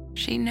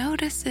 she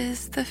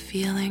notices the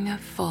feeling of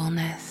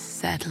fullness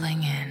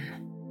settling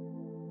in.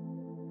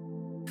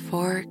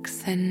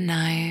 Forks and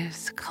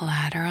knives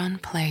clatter on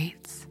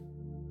plates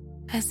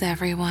as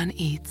everyone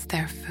eats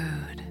their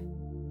food.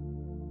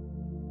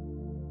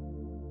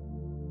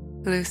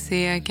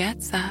 Lucia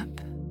gets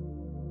up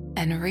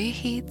and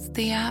reheats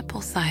the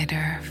apple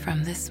cider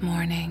from this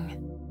morning,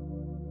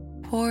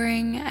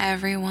 pouring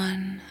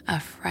everyone a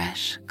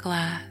fresh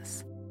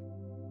glass,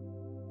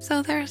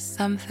 so there's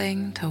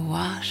something to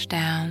wash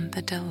down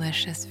the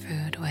delicious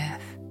food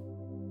with.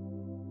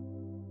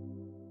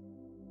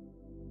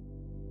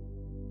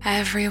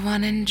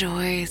 Everyone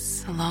enjoys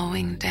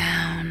slowing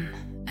down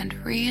and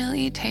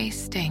really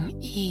tasting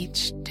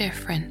each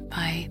different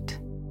bite.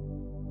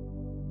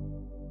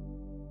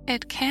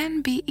 It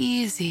can be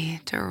easy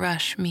to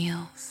rush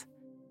meals,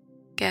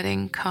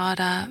 getting caught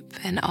up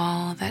in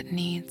all that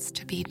needs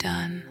to be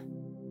done.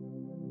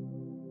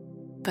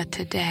 But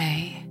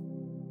today,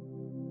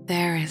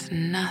 there is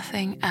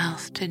nothing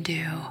else to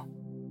do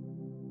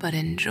but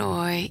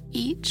enjoy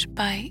each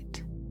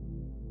bite,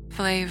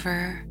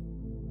 flavor,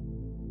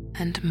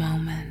 and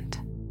moment.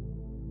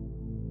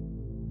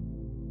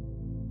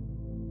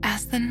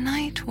 As the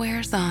night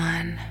wears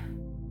on,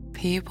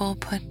 people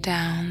put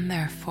down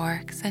their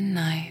forks and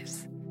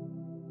knives,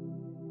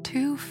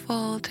 too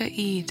full to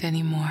eat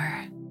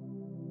anymore.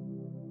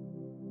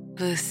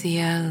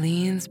 Lucia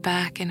leans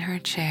back in her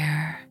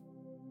chair,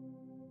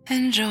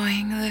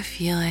 enjoying the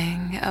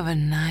feeling of a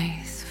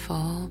nice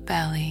full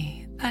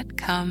belly that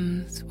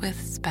comes with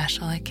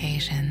special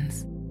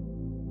occasions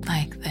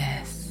like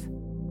this.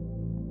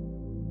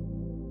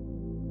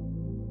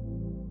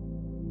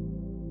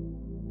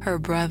 Her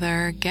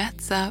brother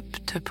gets up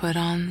to put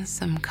on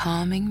some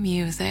calming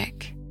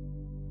music,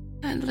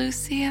 and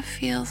Lucia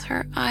feels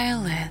her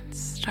eyelids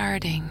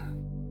starting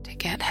to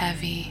get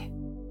heavy.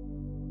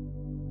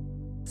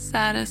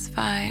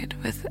 Satisfied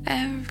with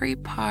every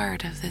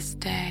part of this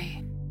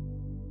day.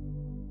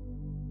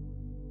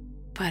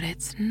 But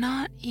it's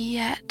not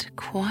yet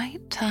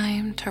quite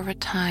time to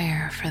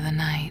retire for the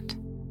night.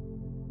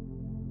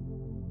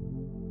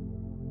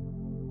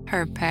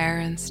 Her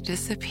parents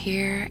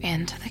disappear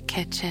into the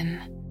kitchen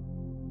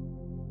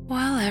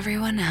while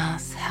everyone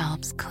else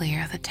helps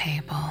clear the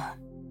table.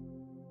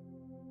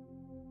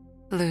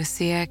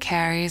 Lucia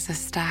carries a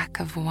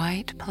stack of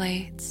white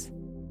plates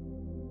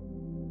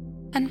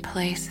and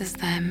places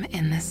them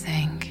in the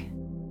sink.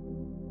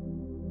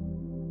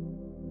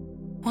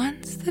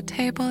 Once the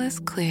table is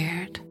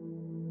cleared,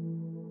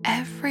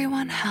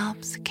 everyone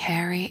helps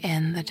carry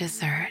in the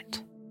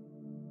dessert.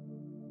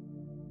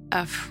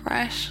 a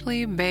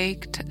freshly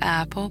baked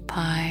apple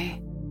pie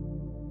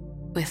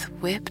with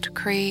whipped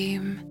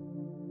cream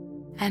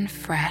and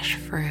fresh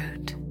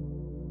fruit.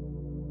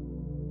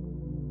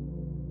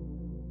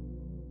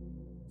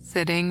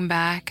 Sitting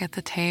back at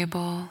the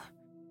table,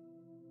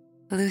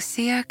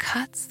 Lucia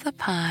cuts the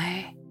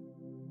pie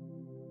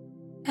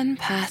and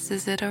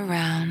passes it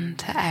around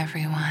to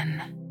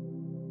everyone,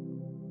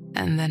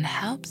 and then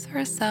helps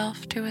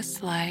herself to a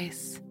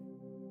slice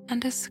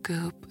and a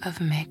scoop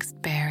of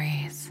mixed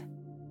berries.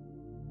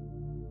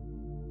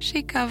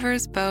 She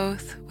covers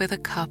both with a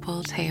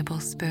couple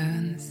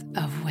tablespoons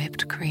of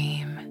whipped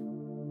cream.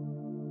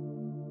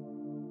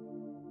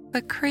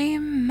 The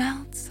cream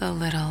melts a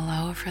little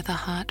over the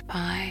hot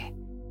pie,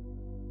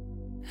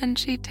 and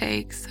she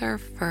takes her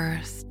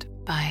first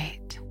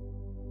bite.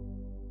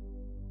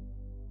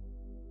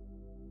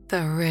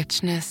 The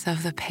richness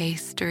of the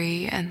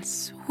pastry and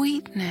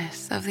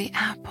sweetness of the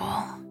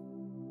apple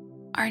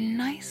are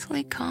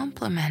nicely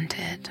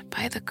complemented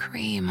by the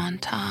cream on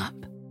top,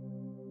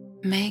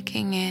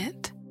 making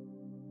it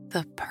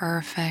the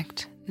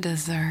perfect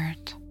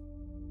dessert.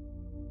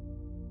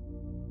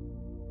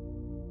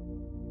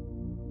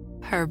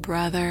 Her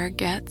brother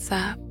gets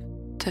up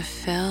to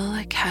fill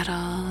a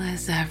kettle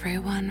as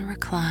everyone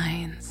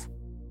reclines,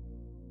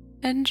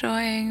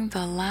 enjoying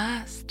the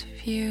last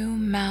few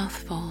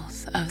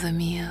mouthfuls of the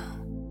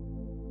meal.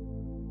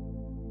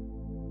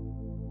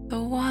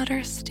 The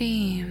water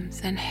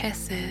steams and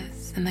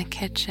hisses in the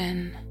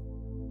kitchen,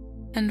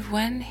 and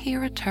when he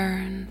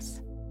returns,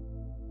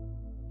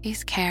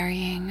 he's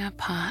carrying a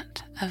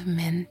pot of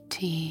mint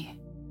tea.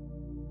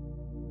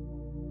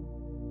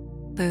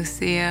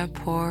 Lucia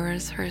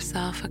pours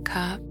herself a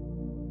cup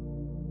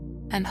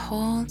and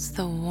holds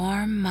the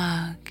warm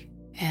mug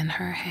in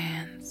her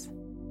hands.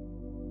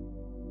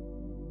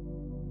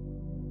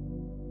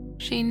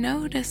 She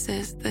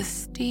notices the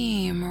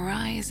steam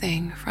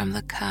rising from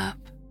the cup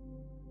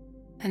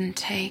and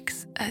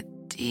takes a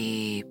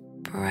deep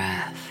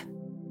breath,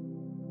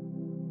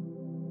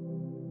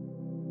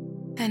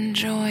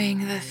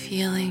 enjoying the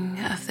feeling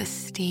of the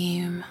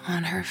steam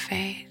on her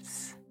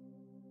face.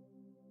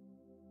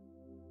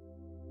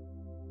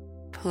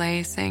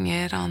 Placing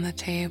it on the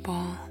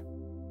table,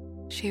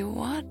 she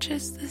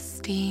watches the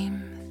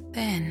steam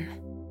thin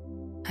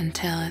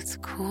until it's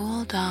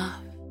cooled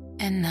off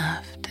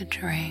enough to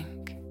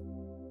drink.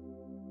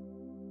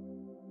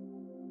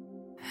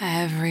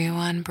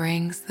 Everyone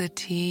brings the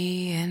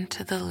tea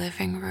into the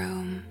living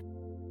room,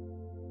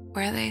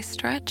 where they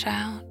stretch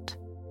out,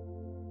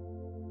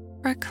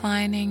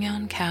 reclining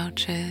on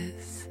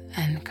couches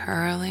and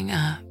curling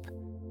up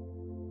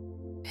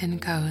in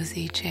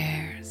cozy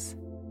chairs.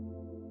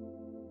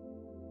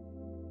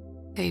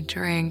 They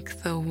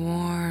drink the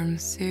warm,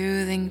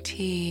 soothing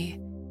tea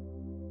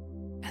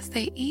as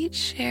they each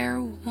share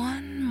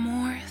one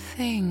more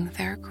thing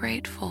they're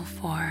grateful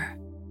for.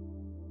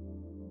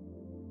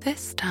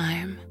 This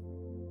time,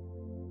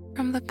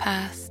 from the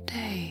past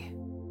day.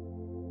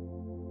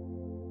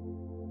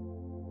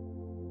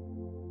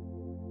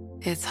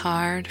 It's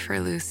hard for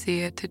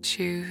Lucia to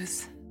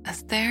choose,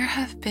 as there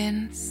have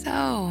been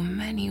so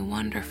many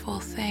wonderful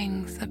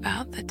things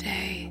about the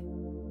day.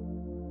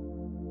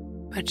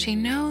 But she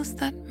knows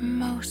that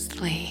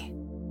mostly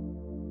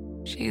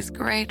she's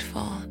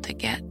grateful to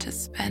get to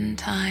spend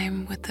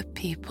time with the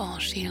people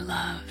she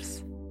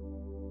loves.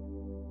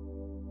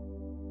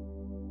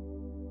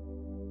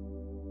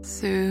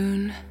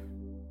 Soon,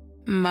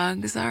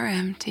 mugs are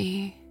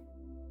empty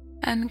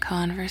and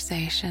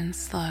conversation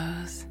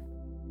slows.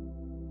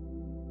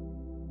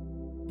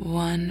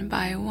 One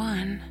by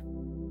one,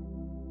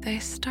 they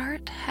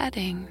start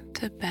heading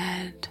to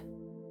bed.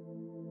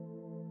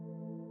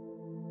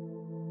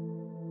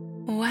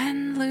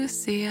 When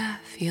Lucia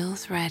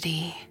feels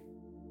ready,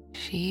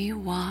 she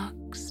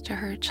walks to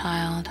her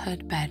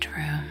childhood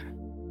bedroom.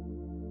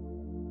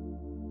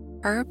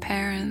 Her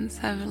parents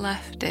have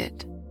left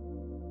it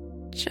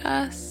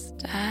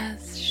just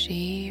as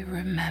she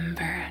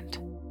remembered,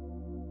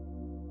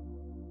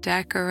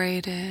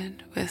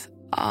 decorated with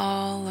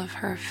all of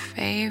her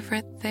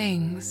favorite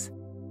things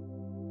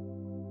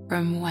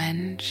from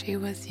when she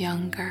was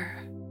younger.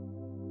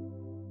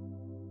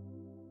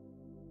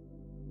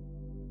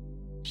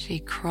 She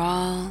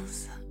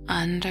crawls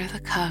under the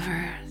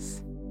covers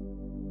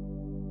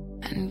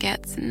and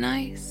gets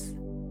nice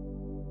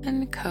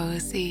and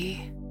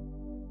cozy,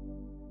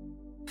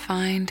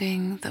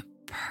 finding the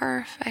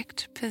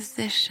perfect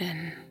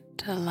position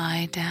to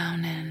lie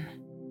down in.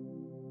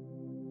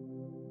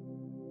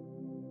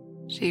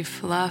 She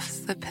fluffs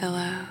the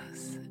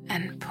pillows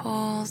and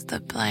pulls the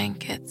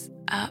blankets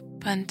up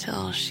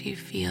until she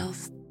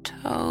feels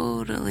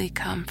totally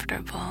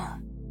comfortable,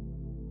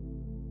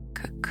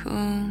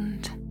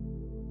 cocooned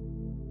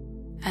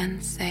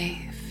and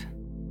safe.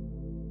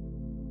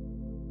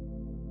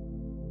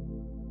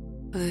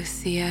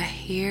 Lucia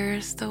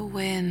hears the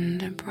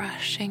wind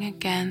brushing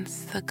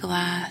against the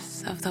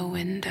glass of the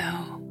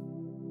window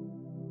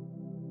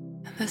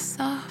and the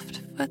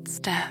soft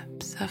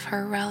footsteps of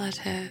her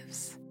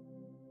relatives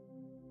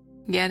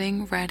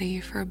getting ready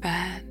for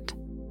bed.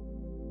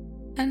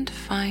 and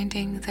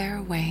finding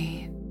their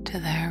way to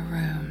their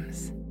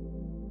rooms.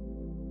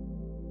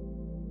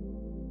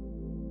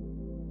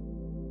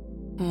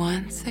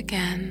 Once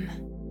again,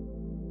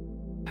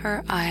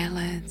 her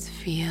eyelids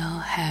feel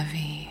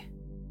heavy,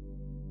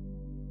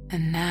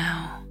 and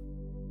now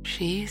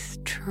she's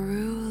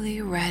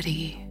truly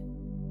ready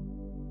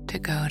to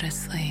go to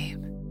sleep.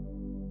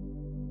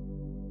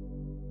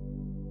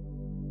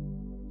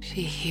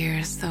 She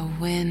hears the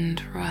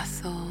wind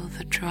rustle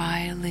the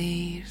dry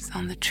leaves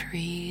on the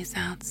trees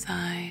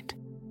outside,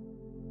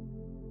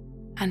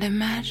 and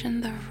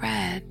imagine the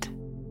red,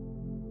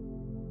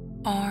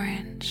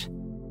 orange,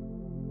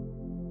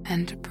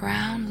 and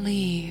brown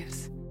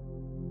leaves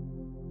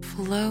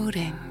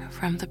floating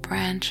from the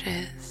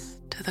branches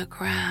to the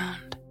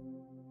ground,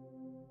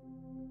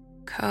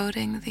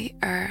 coating the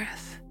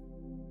earth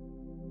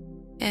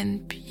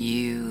in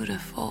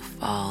beautiful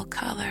fall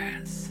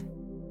colors.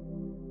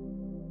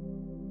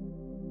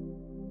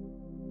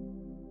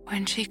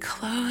 When she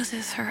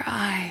closes her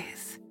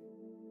eyes,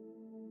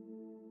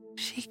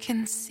 she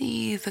can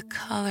see the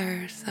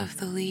colors of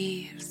the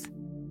leaves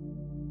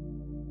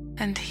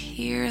and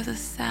hear the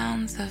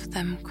sounds of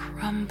them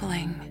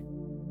crumbling,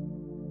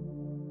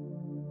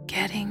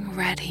 getting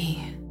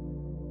ready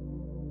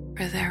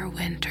for their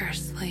winter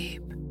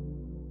sleep.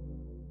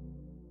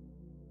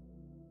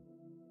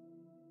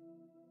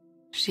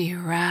 She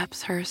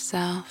wraps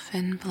herself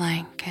in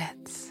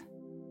blankets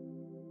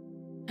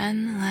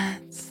and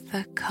lets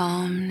the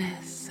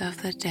calmness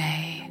of the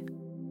day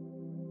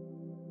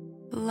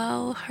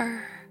lull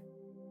her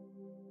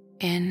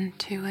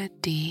into a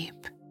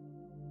deep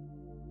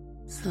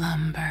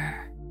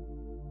slumber.